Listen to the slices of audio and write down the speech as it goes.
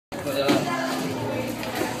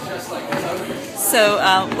So,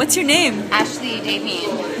 what's your name? Ashley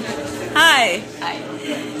Daverne. Hi.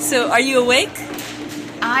 Hi. So, are you awake?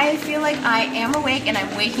 I feel like I am awake and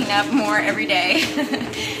I'm waking up more every day.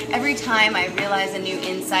 Every time I realize a new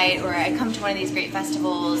insight, or I come to one of these great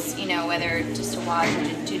festivals, you know, whether just to watch or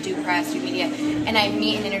to do press, do media, and I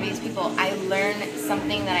meet and interview these people, I learn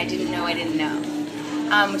something that I didn't know I didn't know.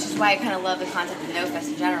 Which is why I kind of love the concept of No Fest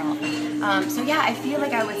in general. So yeah, I feel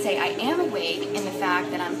like I would say I am awake in the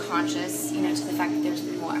fact that I'm conscious, you know, to the fact that there's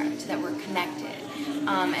more, to that we're connected,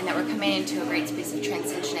 and that we're coming into a great space of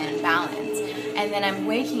transition and balance. And then I'm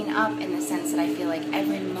waking up in the sense that I feel like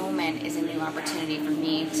every moment is a new opportunity for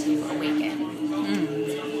me to awaken.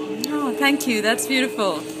 Oh, thank you. That's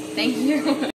beautiful. Thank you.